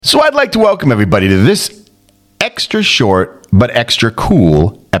So I'd like to welcome everybody to this extra short but extra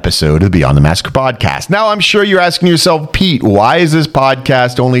cool episode of the Beyond the Massacre podcast. Now, I'm sure you're asking yourself, Pete, why is this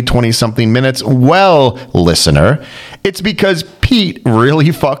podcast only 20-something minutes? Well, listener, it's because Pete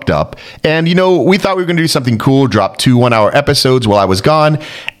really fucked up. And, we thought we were going to do something cool, drop 2 one-hour episodes while I was gone.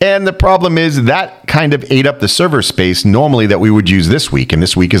 And the problem is that kind of ate up the server space normally that we would use this week. And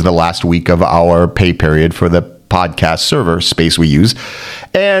this week is the last week of our pay period for the podcast server space we use,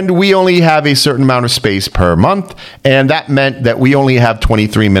 and we only have a certain amount of space per month, and that meant that we only have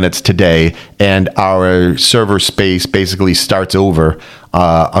 23 minutes today, and our server space basically starts over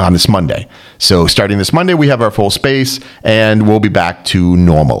on this Monday. So starting this Monday, we have our full space, and we'll be back to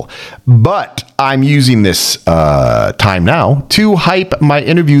normal. But I'm using this time now to hype my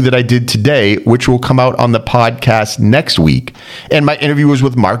interview that I did today, which will come out on the podcast next week. And my interview was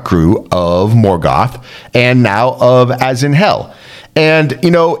with Marc Grewe of Morgoth, and now of As in Hell. And,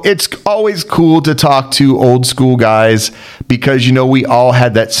 it's always cool to talk to old school guys because, we all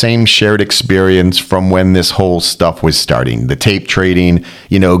had that same shared experience from when this whole stuff was starting. The tape trading,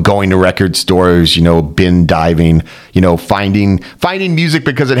 going to record stores, bin diving, finding music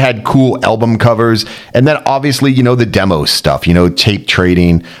because it had cool album covers. And then obviously, the demo stuff, tape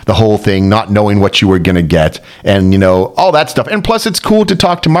trading, the whole thing, not knowing what you were going to get and, all that stuff. And plus, it's cool to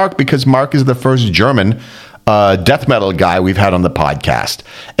talk to Marc because Marc is the first German death metal guy we've had on the podcast.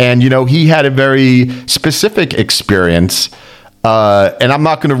 And, he had a very specific experience. And I'm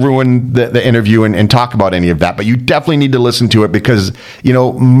not going to ruin the interview and talk about any of that, but you definitely need to listen to it because,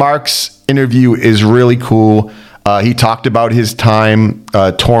 Marc's interview is really cool. He talked about his time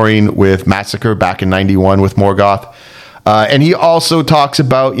touring with Massacre back in 91 with Morgoth. And he also talks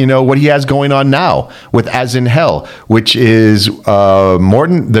about, what he has going on now with As in Hell, which is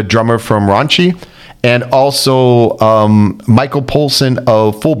Morten, the drummer from Raunchy, and also Michael Poulsen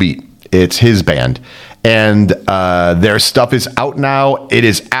of Full Beat. It's his band. And their stuff is out now. It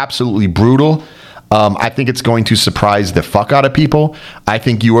is absolutely brutal. I think it's going to surprise the fuck out of people. I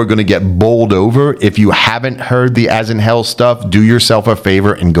think you are going to get bowled over. If you haven't heard the As in Hell stuff, do yourself a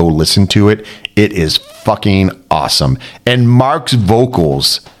favor and go listen to it. It is fucking awesome. And Marc's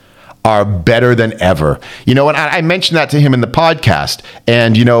vocals are better than ever. And I mentioned that to him in the podcast.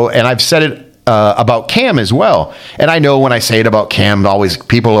 And, and I've said it about Cam as well. And I know when I say it about Cam,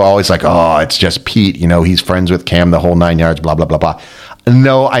 people are always like, oh, it's just Pete. He's friends with Cam the whole 9 yards, blah, blah, blah, blah.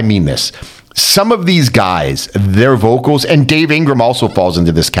 No, I mean this. Some of these guys, their vocals, and Dave Ingram also falls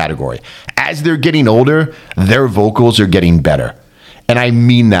into this category. As they're getting older, their vocals are getting better. And I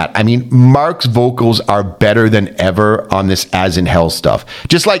mean that. I mean, Marc's vocals are better than ever on this As in Hell stuff.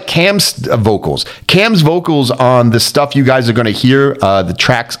 Just like Cam's vocals. Cam's vocals on the stuff you guys are going to hear, the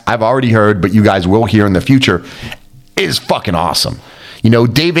tracks I've already heard, but you guys will hear in the future, is fucking awesome.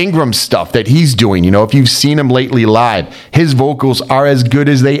 Dave Ingram's stuff that he's doing, if you've seen him lately live, his vocals are as good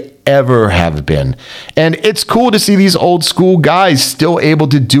as they ever have been. And it's cool to see these old school guys still able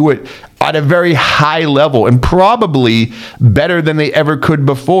to do it at a very high level and probably better than they ever could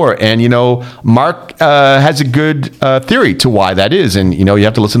before. And, Marc has a good theory to why that is. And, you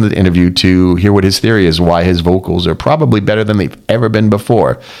have to listen to the interview to hear what his theory is, why his vocals are probably better than they've ever been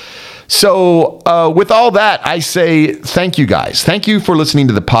before. So with all that, I say thank you guys. Thank you for listening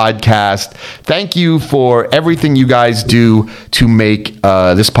to the podcast. Thank you for everything you guys do to make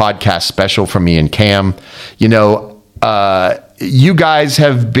this podcast special for me and Cam. You guys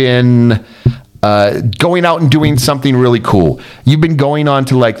have been going out and doing something really cool. You've been going on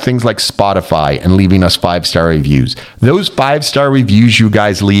to things like Spotify and leaving us 5-star reviews. Those 5-star reviews you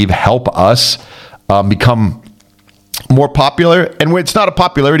guys leave help us become more popular. And it's not a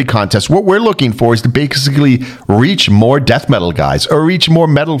popularity contest. What we're looking for is to basically reach more death metal guys or reach more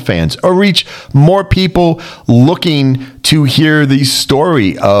metal fans or reach more people looking to hear the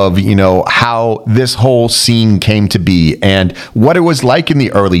story of, how this whole scene came to be and what it was like in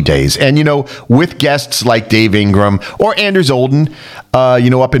the early days. And, with guests like Dave Ingram or Anders Olden,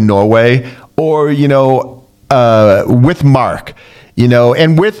 up in Norway, or, with Marc.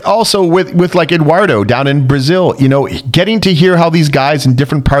 And with like Eduardo down in Brazil, getting to hear how these guys in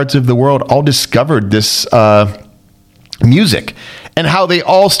different parts of the world all discovered this music and how they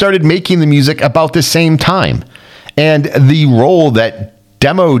all started making the music about the same time and the role that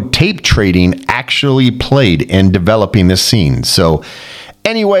demo tape trading actually played in developing this scene. So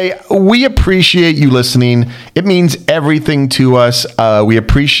anyway, we appreciate you listening. It means everything to us. We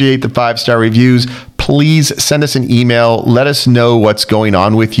appreciate the 5-star reviews. Please send us an email. Let us know what's going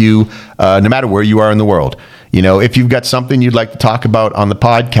on with you, no matter where you are in the world. If you've got something you'd like to talk about on the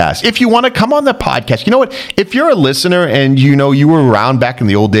podcast, if you want to come on the podcast, you know what? If you're a listener and you were around back in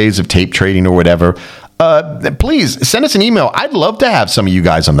the old days of tape trading or whatever, please send us an email. I'd love to have some of you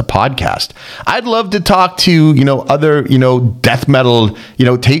guys on the podcast. I'd love to talk to, other, death metal,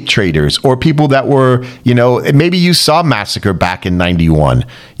 tape traders or people that were, maybe you saw Massacre back in 91,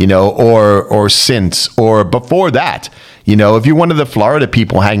 or since or before that. If you're one of the Florida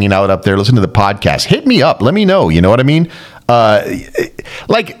people hanging out up there, listen to the podcast, hit me up. Let me know. You know what I mean?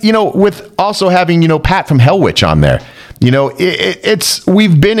 With also having, Pat from Hell Witch on there.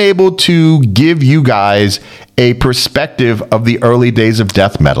 We've been able to give you guys a perspective of the early days of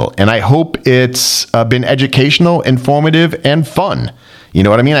death metal. And I hope it's been educational, informative, and fun. You know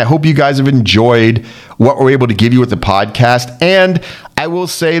what I mean? I hope you guys have enjoyed what we're able to give you with the podcast. And I will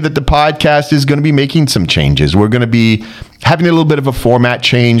say that the podcast is going to be making some changes. We're going to be having a little bit of a format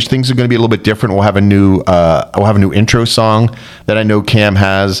change. Things are going to be a little bit different. We'll have a new intro song that I know Cam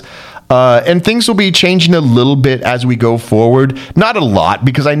has. And things will be changing a little bit as we go forward. Not a lot,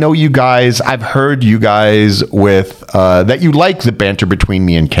 because I know you guys, I've heard you guys with that you like the banter between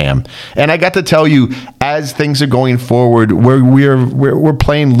me and Cam. And I got to tell you, as things are going forward, we're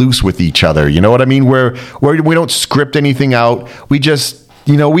playing loose with each other. You know what I mean? We don't script anything out. We just,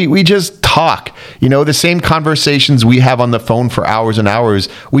 we just talk. The same conversations we have on the phone for hours and hours,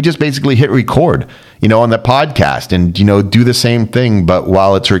 we just basically hit record, on the podcast and, do the same thing, but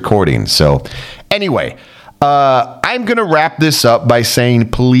while it's recording. So anyway, I'm going to wrap this up by saying,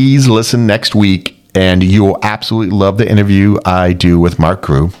 please listen next week and you will absolutely love the interview I do with Marc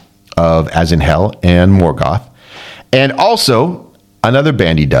Grewe of As in Hell and Morgoth. And also another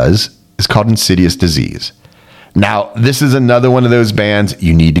band he does is called Insidious Disease. Now, this is another one of those bands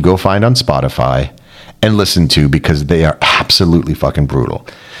you need to go find on Spotify and listen to because they are absolutely fucking brutal.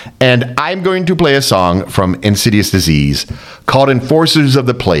 And I'm going to play a song from Insidious Disease called Enforcers of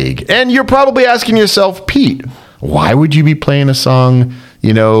the Plague. And you're probably asking yourself, Pete, why would you be playing a song,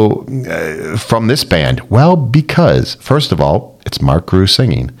 from this band? Well, because, first of all, it's Marc Grewe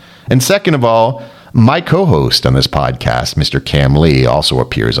singing. And second of all, my co-host on this podcast, Mr. Cam Lee, also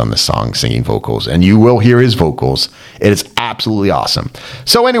appears on the song singing vocals, and you will hear his vocals. It is absolutely awesome.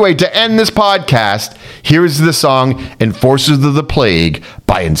 So anyway, to end this podcast, here is the song Enforcers of the Plague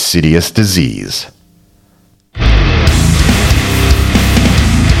by Insidious Disease.